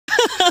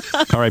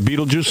All right,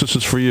 Beetlejuice, this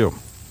is for you.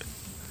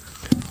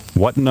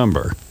 What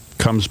number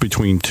comes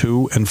between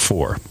 2 and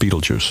 4?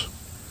 Beetlejuice.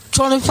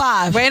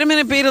 25. Wait a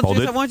minute, Beetlejuice. Hold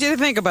it. I want you to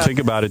think about it. Think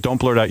about it. Don't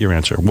blurt out your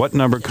answer. What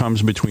number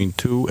comes between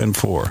 2 and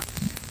 4?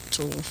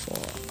 2 and 4.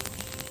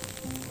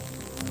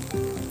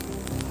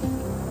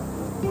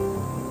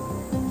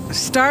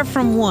 Start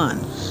from 1.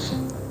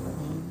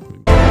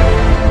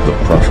 The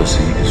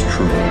prophecy is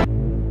true.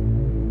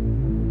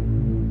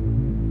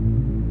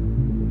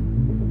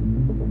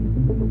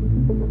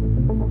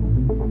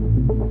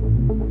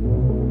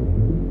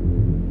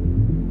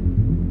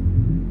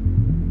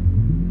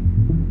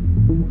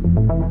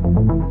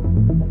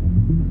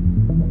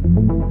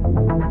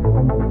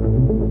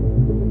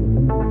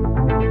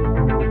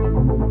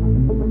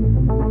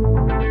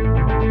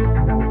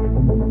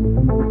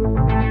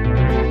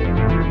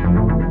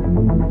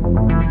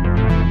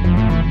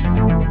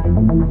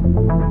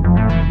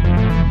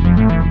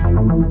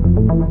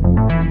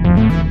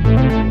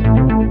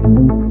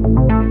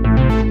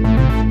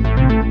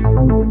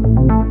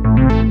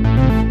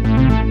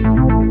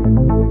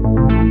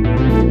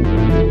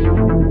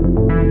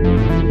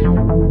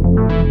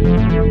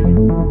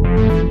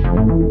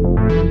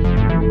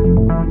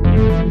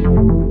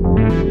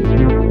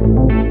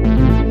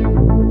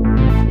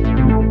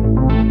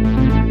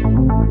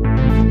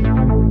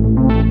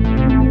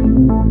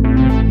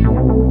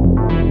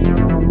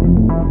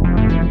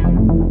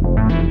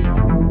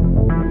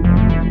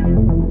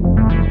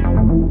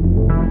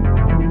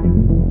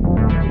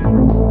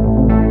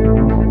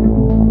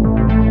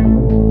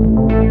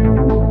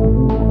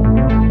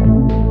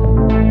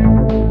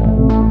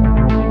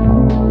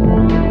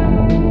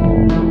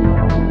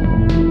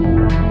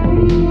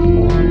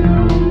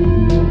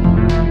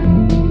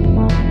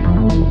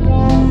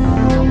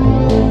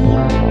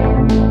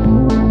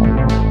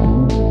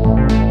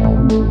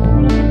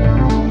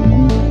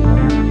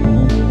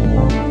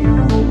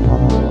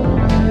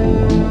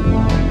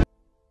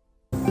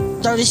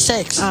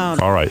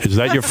 All right. Is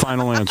that your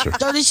final answer?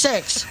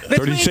 36.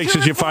 36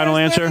 is your final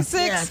answer? 36?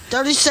 Yeah,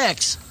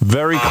 36.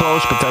 Very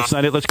close, but that's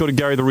not it. Let's go to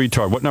Gary the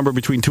retard. What number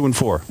between 2 and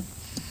 4?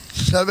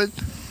 7.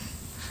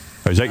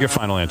 Is that your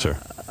final answer?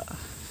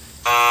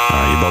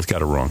 You both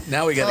got it wrong.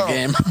 Now we got a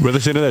game. Well,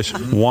 listen to this.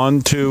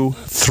 1, 2,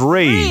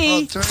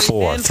 3,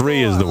 4.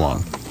 3 is the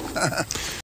one.